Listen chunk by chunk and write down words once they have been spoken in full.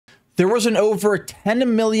There was an over $10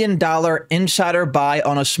 million insider buy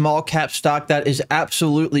on a small cap stock that is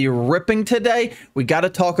absolutely ripping today. We got to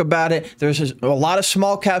talk about it. There's a lot of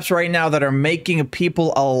small caps right now that are making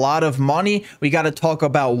people a lot of money. We got to talk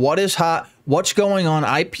about what is hot, what's going on.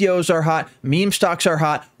 IPOs are hot, meme stocks are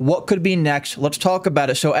hot. What could be next? Let's talk about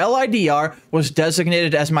it. So LIDR was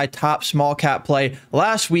designated as my top small cap play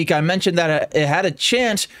last week. I mentioned that it had a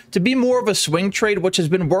chance to be more of a swing trade, which has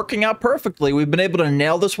been working out perfectly. We've been able to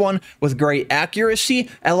nail this one with great accuracy.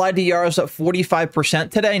 LIDR is up 45%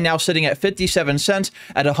 today, now sitting at 57 cents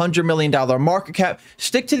at $100 million market cap.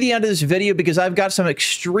 Stick to the end of this video because I've got some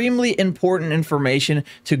extremely important information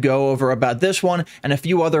to go over about this one and a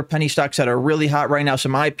few other penny stocks that are really hot right now,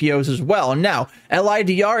 some IPOs as well. Now,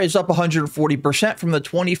 LIDR is up 140% from the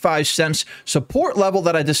 25 cents support level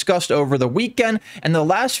that I discussed over the weekend. And the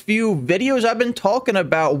last few videos I've been talking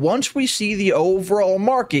about, once we see the overall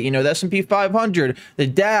market, the S&P 500, the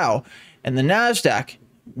Dow, and the NASDAQ,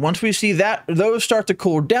 once we see that those start to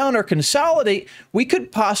cool down or consolidate, we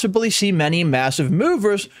could possibly see many massive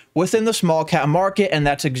movers within the small cap market, and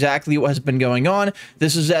that's exactly what has been going on.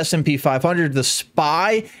 This is S&P 500, the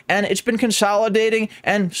SPY, and it's been consolidating,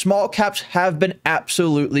 and small caps have been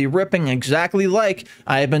absolutely ripping, exactly like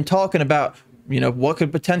I have been talking about. What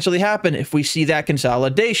could potentially happen if we see that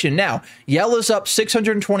consolidation. Now, Yell is up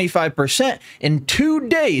 625% in 2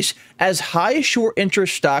 days as high short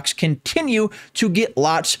interest stocks continue to get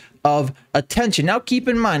lots of attention. Now, keep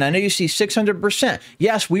in mind, I know you see 600%.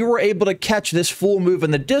 Yes, we were able to catch this full move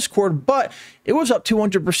in the Discord, but it was up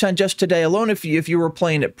 200% just today alone if you were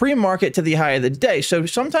playing it pre-market to the high of the day. So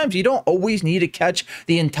sometimes you don't always need to catch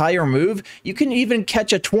the entire move. You can even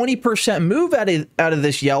catch a 20% move out of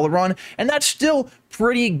this Yell run, and that's still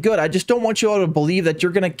pretty good. I just don't want you all to believe that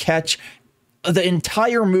you're going to catch the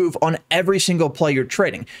entire move on every single play you're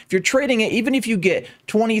trading. If you're trading it, even if you get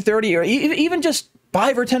 20, 30, or even just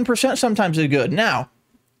 5 or 10% sometimes is good. Now,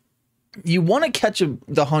 you want to catch the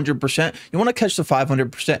 100%, you want to catch the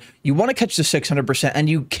 500%, you want to catch the 600%, and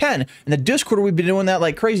you can. In the Discord, we've been doing that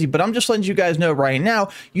like crazy, but I'm just letting you guys know right now,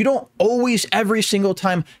 you don't always, every single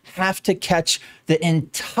time, have to catch the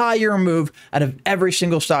entire move out of every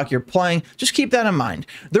single stock you're playing. Just keep that in mind.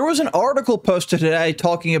 There was an article posted today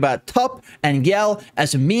talking about TUP and Yell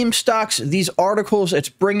as meme stocks. These articles, it's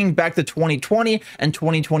bringing back the 2020 and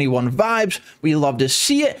 2021 vibes. We love to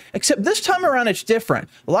see it, except this time around it's different.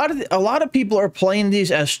 A lot of people are playing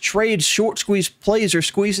these as trades, short squeeze plays, or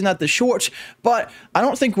squeezing out the shorts, but I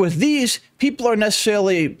don't think with these, people are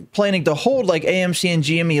necessarily planning to hold like AMC and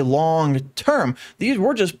GME long term.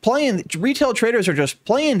 We're just playing, retail traders are just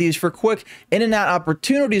playing these for quick in and out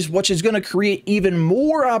opportunities, which is going to create even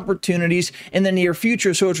more opportunities in the near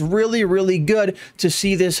future. So it's really, really good to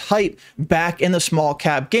see this hype back in the small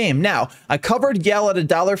cap game. Now, I covered Yell at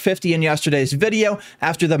 $1.50 in yesterday's video.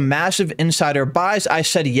 After the massive insider buys, I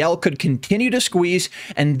said Yell could continue to squeeze,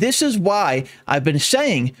 and this is why I've been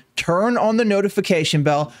saying turn on the notification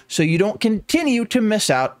bell so you don't continue to miss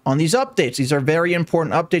out on these updates. These are very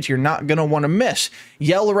important updates you're not going to want to miss.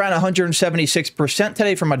 Yell around 176%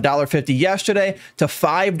 today from $1.50 yesterday to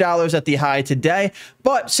 $5 at the high today.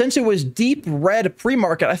 But since it was deep red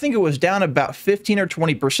pre-market, I think it was down about 15 or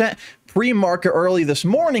 20% pre-market early this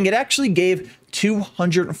morning, it actually gave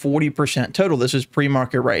 240% total. This is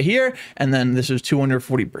pre-market right here, and then this is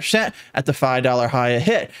 240% at the $5 high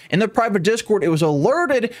hit. In the private Discord, it was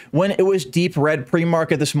alerted when it was deep red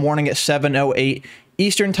pre-market this morning at 7:08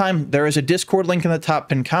 Eastern time. There is a Discord link in the top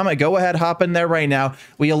pinned comment. Go ahead, hop in there right now.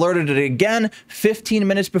 We alerted it again 15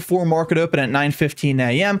 minutes before market open at 9:15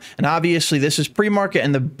 a.m. And obviously this is pre-market,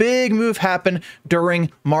 and the big move happened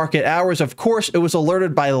during market hours. Of course, it was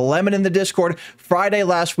alerted by Lemon in the Discord Friday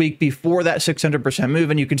last week before that 600% move.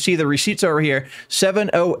 And you can see the receipts over here,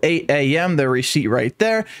 7:08 a.m., the receipt right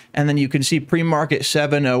there. And then you can see pre-market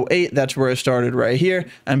 7:08. That's where it started right here.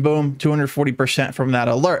 And boom, 240% from that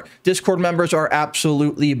alert. Discord members are absolutely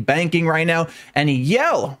banking right now. And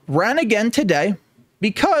Yell ran again today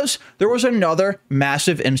because there was another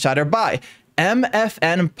massive insider buy.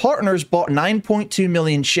 MFN Partners bought 9.2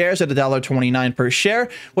 million shares at $1.29 per share,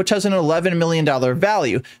 which has an $11 million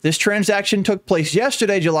value. This transaction took place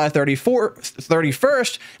yesterday, July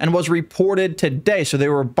 31st, and was reported today. So they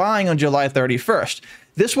were buying on July 31st.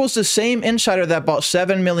 This was the same insider that bought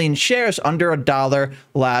 7 million shares under $1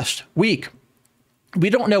 last week. We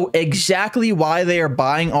don't know exactly why they are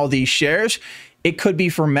buying all these shares. It could be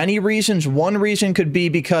for many reasons. One reason could be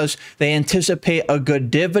because they anticipate a good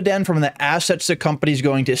dividend from the assets the company's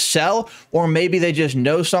going to sell, or maybe they just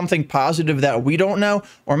know something positive that we don't know,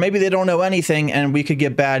 or maybe they don't know anything and we could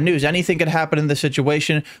get bad news. Anything could happen in this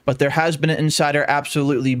situation, but there has been an insider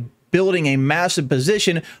absolutely building a massive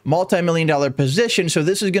position, multi-million-dollar position. So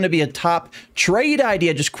this is going to be a top trade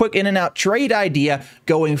idea, just quick in and out trade idea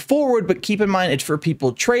going forward. But keep in mind, it's for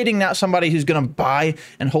people trading, not somebody who's going to buy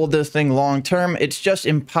and hold this thing long term. It's just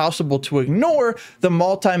impossible to ignore the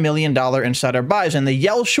multi-million-dollar insider buys and the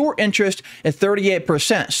Yell short interest at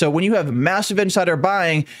 38%. So when you have massive insider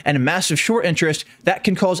buying and massive short interest, that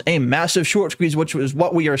can cause a massive short squeeze, which is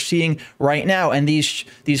what we are seeing right now. And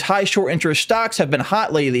these high short interest stocks have been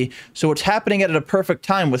hot lately. So it's happening at a perfect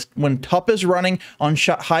time with when TUP is running on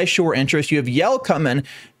high short interest. You have Yell come in,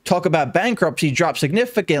 talk about bankruptcy, drop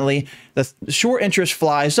significantly, the short interest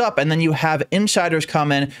flies up, and then you have insiders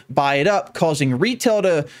come in, buy it up, causing retail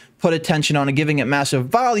to put attention on it, giving it massive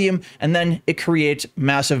volume, and then it creates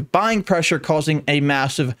massive buying pressure, causing a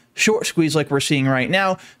massive short squeeze like we're seeing right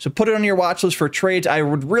now. So put it on your watch list for trades. I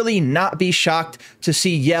would really not be shocked to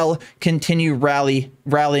see Yell continue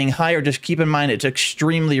rallying higher. Just keep in mind, it's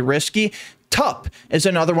extremely risky. TUP is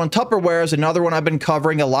another one. Tupperware is another one I've been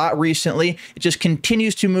covering a lot recently. It just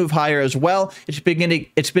continues to move higher as well. It's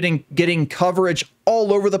been getting coverage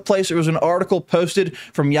all over the place. There was an article posted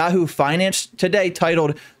from Yahoo Finance today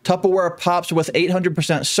titled "Tupperware Pops with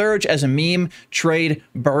 800% Surge as a Meme Trade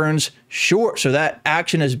Burns Short." So that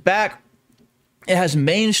action is back. It has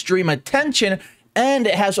mainstream attention, and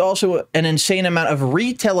it has also an insane amount of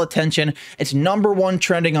retail attention. It's #1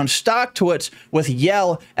 trending on StockTwits, with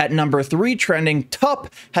Yell at #3 trending.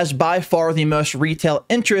 TUP has by far the most retail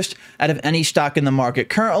interest out of any stock in the market.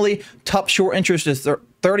 Currently, TUP short interest is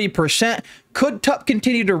 30%. Could TUP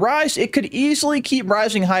continue to rise? It could easily keep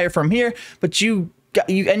rising higher from here, but you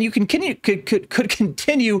could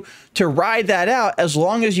continue to ride that out as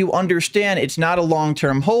long as you understand it's not a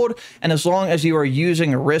long-term hold, and as long as you are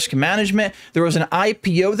using risk management. There was an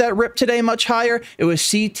IPO that ripped today much higher. It was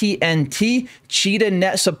CTNT, Cheetah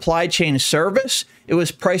Net Supply Chain Service. It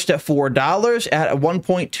was priced at $4 at a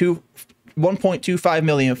 1.25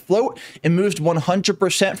 million float. It moved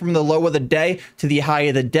 100% from the low of the day to the high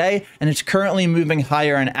of the day, and it's currently moving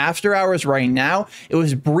higher in after hours right now. It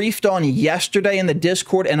was briefed on yesterday in the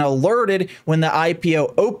Discord and alerted when the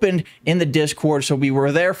IPO opened in the Discord. So we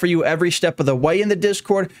were there for you every step of the way in the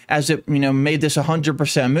Discord as it made this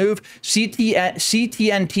 100% move.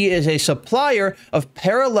 CTNT is a supplier of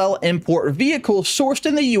parallel import vehicles sourced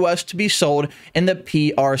in the US to be sold in the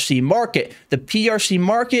PRC market. The PRC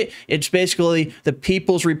market, it's basically the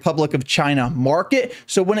People's Republic of China market.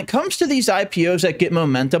 So when it comes to these IPOs that get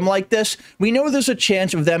momentum like this, we know there's a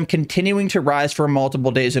chance of them continuing to rise for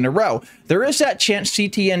multiple days in a row. There is that chance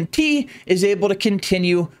CTNT is able to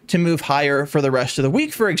continue to move higher for the rest of the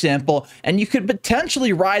week, for example, and you could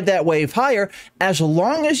potentially ride that wave higher as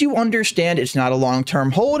long as you understand it's not a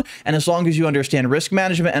long-term hold, and as long as you understand risk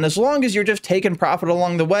management, and as long as you're just taking profit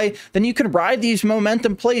along the way, then you can ride these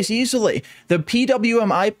momentum plays easily. The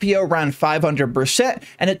PWM IPO ran 500%,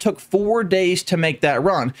 and it took 4 days to make that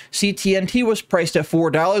run. CTNT was priced at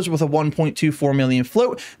 $4 with a 1.24 million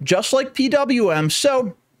float, just like PWM.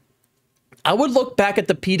 So I would look back at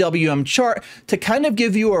the PWM chart to kind of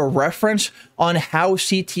give you a reference on how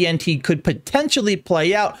CTNT could potentially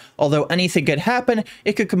play out. Although anything could happen,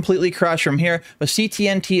 it could completely crash from here. But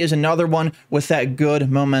CTNT is another one with that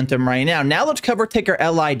good momentum right now. Now let's cover ticker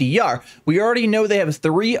LIDR. We already know they have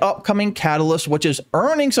 3 upcoming catalysts, which is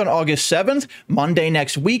earnings on August 7th, Monday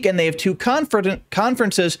next week, and they have 2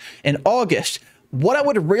 conferences in August. What I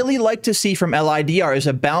would really like to see from LIDR is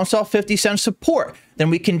a bounce off 50-cent support. Then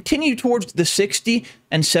we continue towards the 60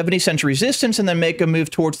 and 70 cents resistance, and then make a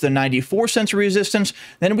move towards the 94 cents resistance.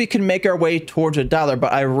 Then we can make our way towards $1.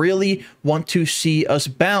 But I really want to see us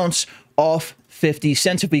bounce off 50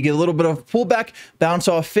 cents. If we get a little bit of pullback, bounce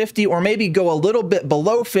off 50, or maybe go a little bit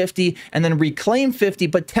below 50 and then reclaim 50,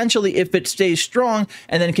 potentially if it stays strong,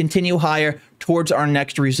 and then continue higher towards our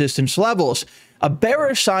next resistance levels. A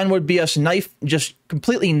bearish sign would be us just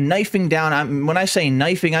completely knifing down. When I say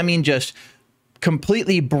knifing, I mean just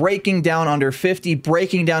completely breaking down under 50,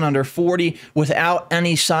 breaking down under 40 without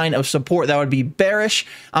any sign of support. That would be bearish.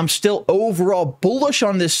 I'm still overall bullish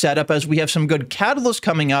on this setup as we have some good catalysts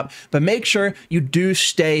coming up, but make sure you do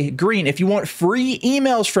stay green. If you want free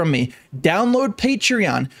emails from me, download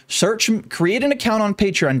Patreon, create an account on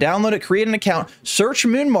Patreon, download it, create an account, search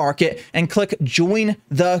Moon Market, and click join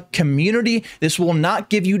the community. This will not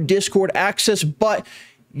give you Discord access, but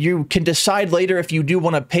you can decide later if you do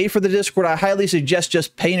want to pay for the Discord. I highly suggest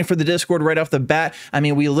just paying for the Discord right off the bat. I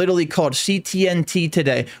mean, we literally called CTNT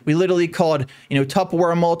today. We literally called,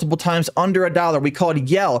 Tupperware multiple times under $1. We called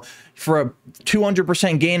Yell for a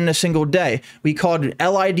 200% gain in a single day. We called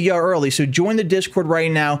LIDR early. So join the Discord right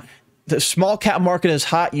now. the small cap market is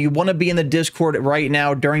hot. You want to be in the Discord right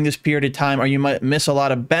now during this period of time, or you might miss a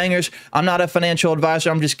lot of bangers. I'm not a financial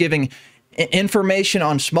advisor. I'm just giving information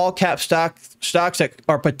on small cap stocks that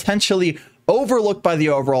are potentially overlooked by the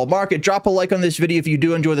overall market. Drop a like on this video if you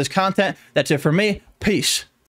do enjoy this content. That's it for me. Peace.